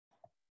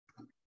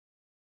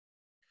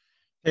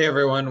Hey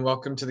everyone,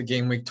 welcome to the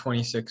Game Week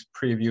 26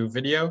 preview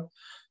video.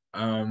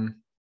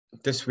 Um,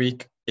 this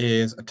week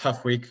is a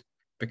tough week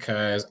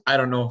because I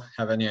don't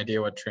have any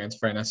idea what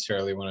transfer I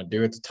necessarily want to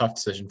do. It's a tough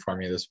decision for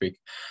me this week,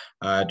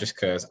 just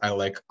because I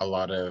like a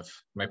lot of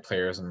my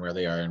players and where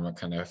they are and what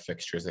kind of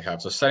fixtures they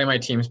have. So setting my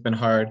team's been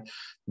hard,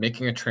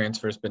 making a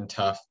transfer has been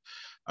tough,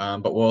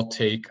 but we'll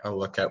take a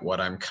look at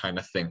what I'm kind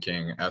of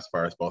thinking as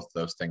far as both of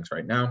those things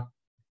right now.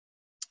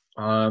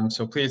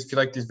 So please, if you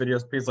like these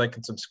videos, please like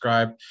and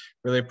subscribe.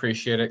 Really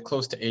appreciate it.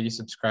 Close to 80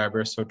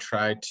 subscribers, so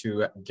try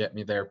to get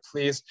me there,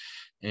 please.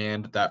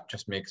 And that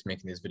just makes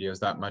making these videos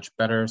that much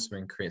better, so we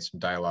can create some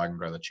dialogue and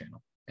grow the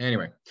channel.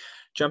 Anyway,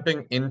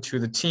 jumping into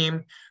the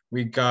team,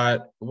 we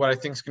got what I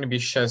think is going to be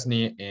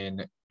Szczesny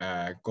in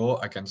goal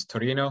against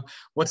Torino.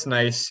 What's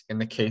nice in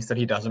the case that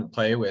he doesn't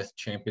play with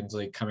Champions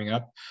League coming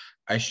up,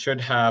 I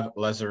should have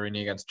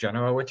Lazzarini against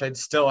Genoa, which I'd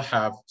still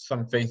have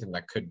some faith in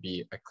that could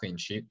be a clean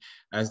sheet,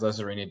 as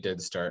Lazzarini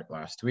did start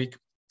last week.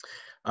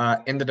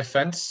 In the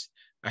defense,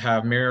 I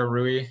have Mira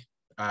Rui,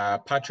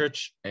 Patric,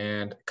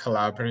 and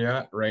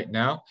Calabria right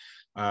now,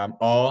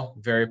 all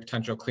very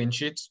potential clean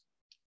sheets.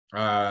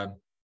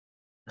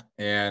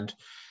 And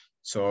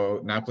so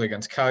Napoli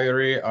against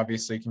Cagliari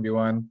obviously can be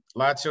one.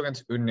 Lazio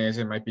against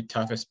Udinese might be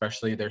tough,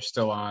 especially they're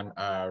still on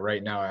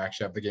right now. I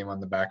actually have the game on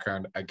the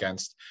background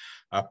against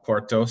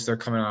Porto. So they're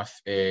coming off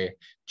a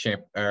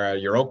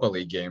Europa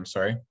League game,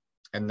 sorry.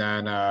 And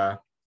then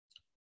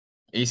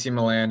AC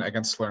Milan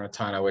against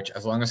Salernitana, which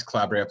as long as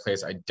Calabria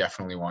plays, I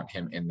definitely want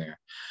him in there.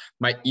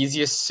 My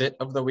easiest sit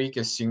of the week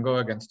is Singo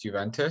against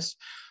Juventus.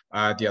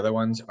 The other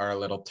ones are a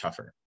little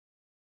tougher.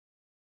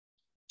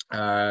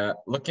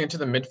 Looking into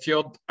the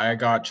midfield, I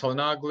got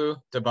Çalhanoğlu,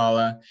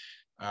 Dybala,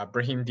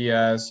 Brahim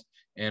Diaz,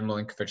 and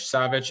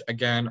Milinkovic-Savic,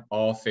 again,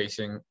 all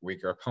facing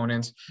weaker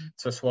opponents.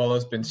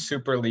 Sassuolo's been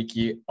super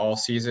leaky all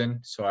season,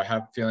 so I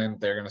have a feeling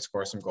they're going to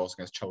score some goals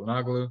against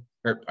Çalhanoğlu,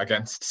 or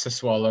against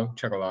Sassuolo.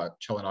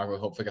 Çalhanoğlu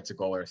hopefully gets a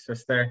goal or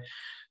assist there.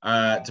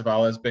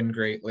 Dybala's been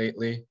great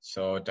lately,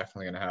 so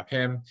definitely going to have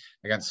him.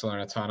 Against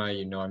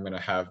Salernitana, I'm going to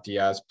have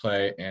Diaz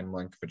play and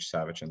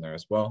Milinkovic-Savic in there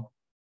as well.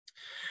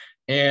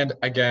 And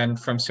again,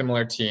 from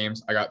similar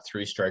teams, I got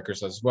three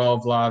strikers as well.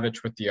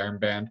 Vlahovic with the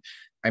armband.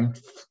 I'm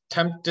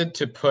tempted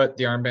to put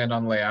the armband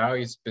on Leao.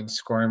 He's been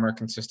scoring more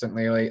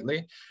consistently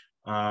lately.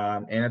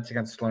 And it's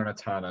against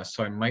Salernitana,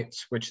 so I might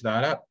switch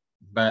that up,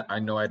 but I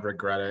know I'd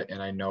regret it.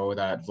 And I know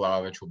that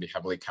Vlahovic will be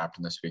heavily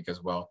captain this week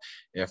as well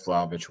if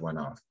Vlahovic went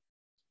off.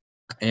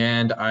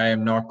 And I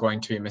am not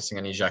going to be missing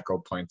any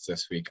Dzeko points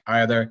this week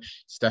either.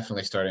 It's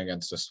definitely starting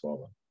against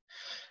Sassuolo.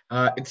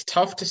 It's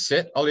tough to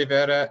sit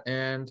Oliveira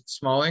and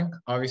Smalling.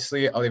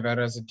 Obviously,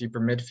 Oliveira is a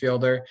deeper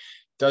midfielder,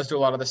 does do a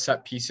lot of the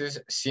set pieces.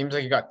 Seems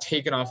like he got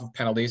taken off of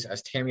penalties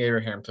as Tammy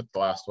Abraham took the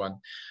last one.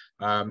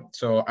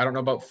 So I don't know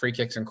about free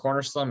kicks and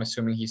corners still. I'm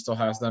assuming he still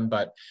has them,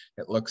 but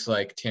it looks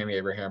like Tammy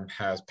Abraham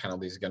has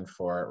penalties again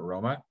for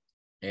Roma.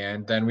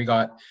 And then we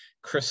got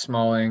Chris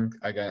Smalling.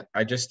 Again,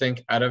 I just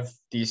think out of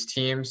these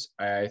teams,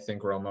 I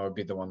think Roma would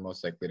be the one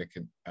most likely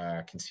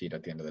to concede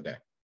at the end of the day.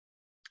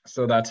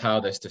 So that's how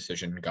this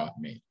decision got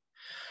made.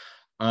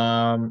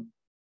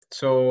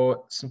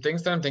 So some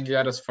things that I'm thinking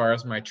about as far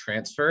as my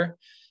transfer,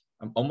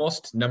 I'm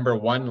almost number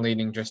one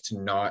leaning just to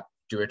not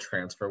do a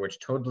transfer, which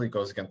totally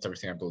goes against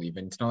everything I believe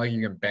in. It's not like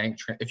you can bank,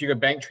 if you can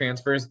bank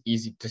transfers,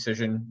 easy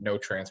decision, no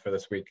transfer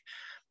this week,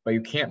 but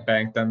you can't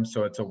bank them.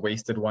 So it's a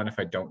wasted one if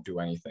I don't do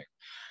anything.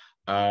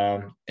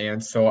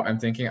 And so I'm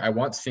thinking I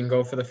want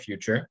Singo for the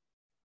future.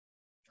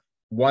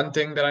 One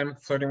thing that I'm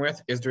flirting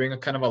with is doing a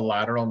kind of a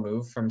lateral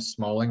move from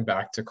Smalling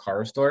back to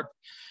Karsdorp.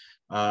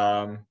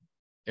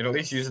 It at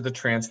least uses the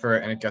transfer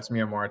and it gets me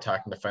a more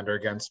attacking defender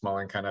again.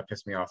 Smalling kind of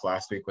pissed me off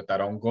last week with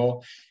that own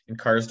goal, and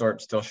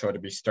Karsdorp still showed to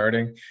be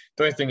starting.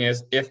 The only thing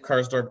is, if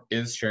Karsdorp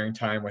is sharing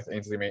time with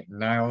Ainsley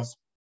Maitland-Niles,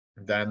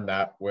 then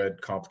that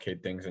would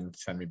complicate things and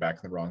send me back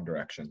in the wrong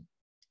direction.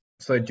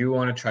 So I do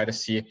want to try to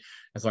see,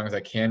 as long as I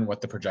can,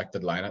 what the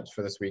projected lineups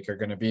for this week are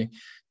going to be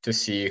to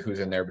see who's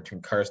in there between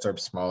Karsdorp,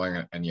 Smalling,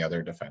 and any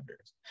other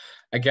defenders.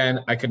 Again,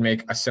 I could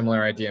make a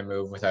similar idea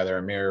move with either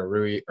Amir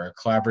Rui or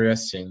Calabria,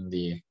 seeing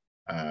the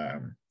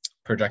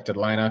projected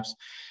lineups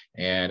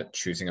and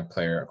choosing a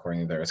player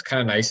accordingly there. It's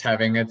kind of nice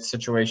having a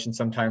situation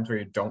sometimes where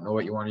you don't know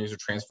what you want to use a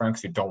transfer on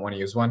because you don't want to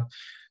use one,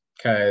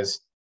 because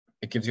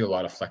it gives you a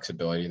lot of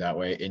flexibility that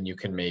way, and you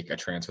can make a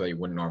transfer that you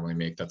wouldn't normally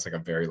make that's like a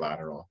very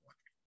lateral.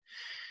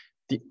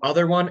 The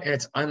other one, and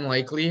it's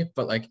unlikely,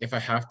 but like if I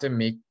have to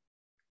make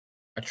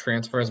a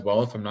transfer as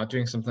well, if I'm not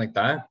doing something like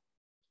that,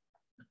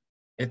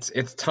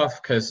 it's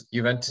tough because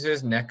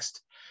Juventus's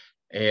next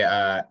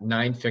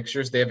 9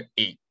 fixtures, they have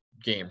 8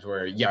 games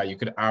where, yeah, you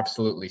could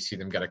absolutely see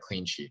them get a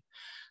clean sheet.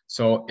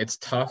 So it's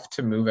tough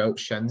to move out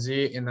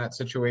Shenzi in that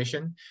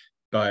situation.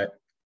 But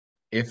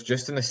if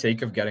just in the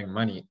sake of getting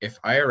money, if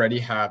I already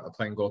have a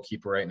playing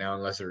goalkeeper right now in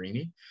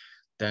Lazzarini,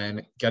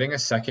 then getting a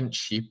second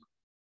cheap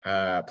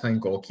playing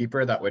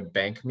goalkeeper that would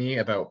bank me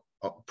about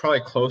probably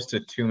close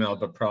to 2 mil,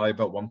 but probably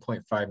about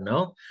 1.5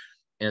 mil,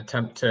 in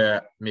attempt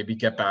to maybe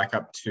get back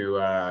up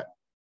to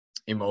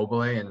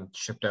Immobile and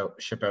ship out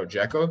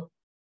Dzeko.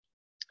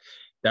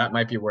 that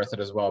might be worth it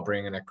as well.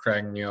 Bringing in a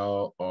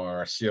Cragno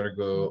or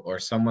Sirigu or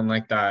someone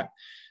like that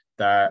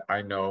that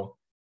I know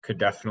could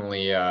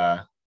definitely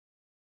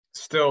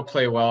still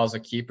play well as a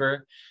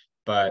keeper,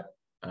 but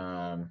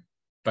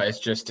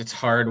it's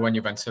hard when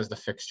Juventus has the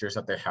fixtures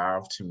that they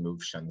have to move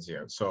Shenzi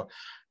out. So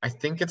I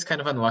think it's kind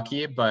of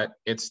unlucky, but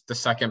it's the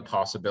second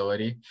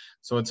possibility.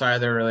 So it's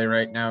either really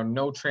right now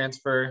no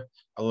transfer,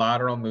 a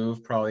lateral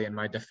move probably in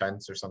my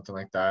defense or something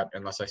like that,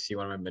 unless I see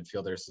one of my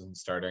midfielders isn't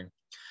starting,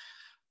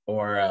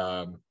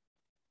 or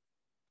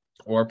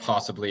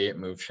possibly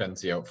move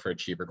Shenzi out for a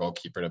cheaper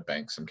goalkeeper to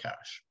bank some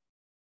cash.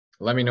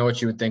 Let me know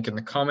what you would think in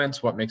the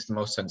comments. What makes the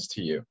most sense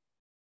to you?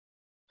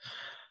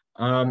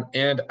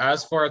 And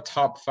as for a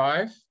top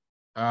 5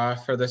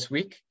 for this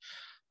week,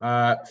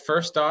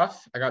 first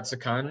off, I got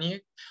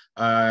Zaccagni,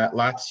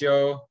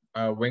 Lazio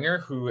winger,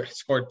 who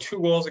scored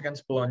 2 goals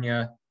against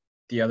Bologna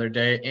the other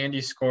day, and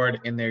he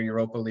scored in their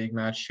Europa League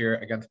match here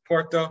against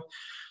Porto.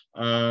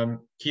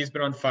 He's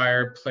been on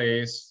fire,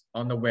 plays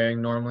on the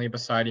wing, normally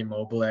beside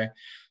Immobile.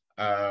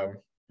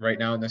 Right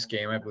now in this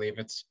game, I believe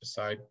it's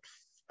beside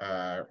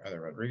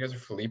either Rodriguez or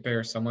Felipe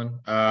or someone.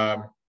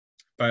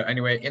 But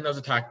anyway, in those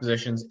attack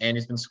positions, and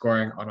he's been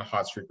scoring on a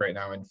hot streak right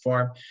now in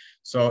form.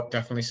 So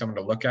definitely someone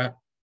to look at.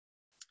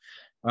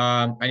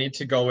 I need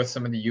to go with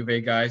some of the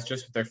Juve guys,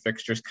 just with their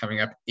fixtures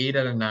coming up. 8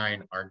 out of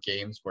 9 are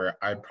games where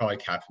I'm probably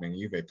captaining a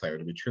Juve player,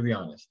 to be truly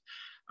honest.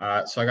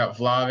 So I got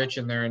Vlahovic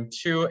in there in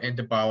 2 and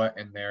Dybala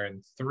in there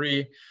in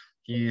 3.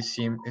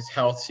 His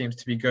health seems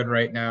to be good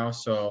right now,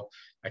 so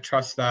I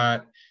trust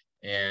that.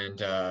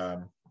 And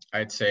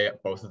I'd say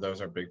both of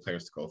those are big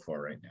players to go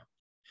for right now.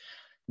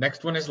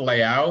 Next one is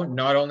Leao,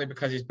 not only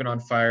because he's been on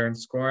fire and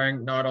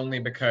scoring, not only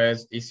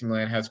because AC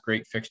Milan has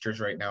great fixtures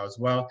right now as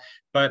well,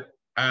 but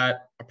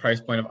at a price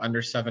point of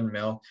under 7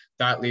 mil,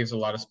 that leaves a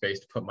lot of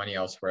space to put money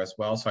elsewhere as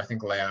well. So I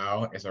think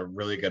Leao is a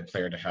really good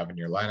player to have in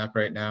your lineup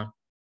right now.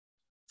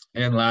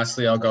 And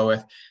lastly, I'll go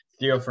with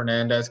Theo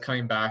Fernandez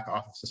coming back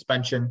off of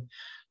suspension.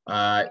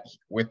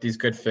 With these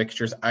good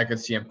fixtures, I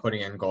could see him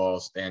putting in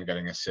goals and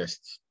getting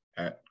assists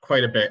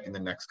quite a bit in the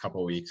next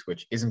couple of weeks,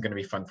 which isn't going to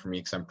be fun for me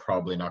because I'm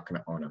probably not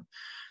going to own him.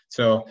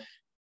 So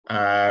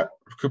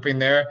recouping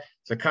there,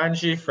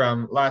 Zaccagni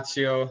from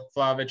Lazio,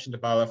 Vlahovic and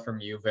Dybala from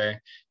Juve,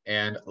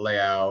 and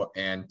Leao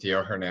and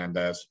Theo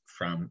Hernandez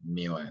from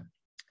Milan.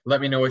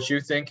 Let me know what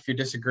you think. If you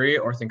disagree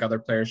or think other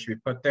players should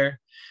be put there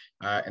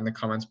in the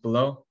comments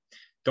below.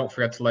 Don't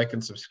forget to like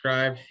and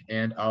subscribe,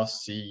 and I'll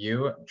see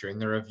you during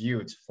the review.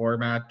 It's 4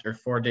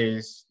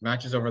 days,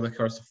 matches over the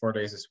course of 4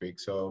 days this week,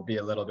 so it'll be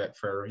a little bit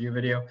for a review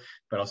video,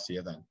 but I'll see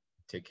you then.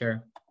 Take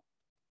care.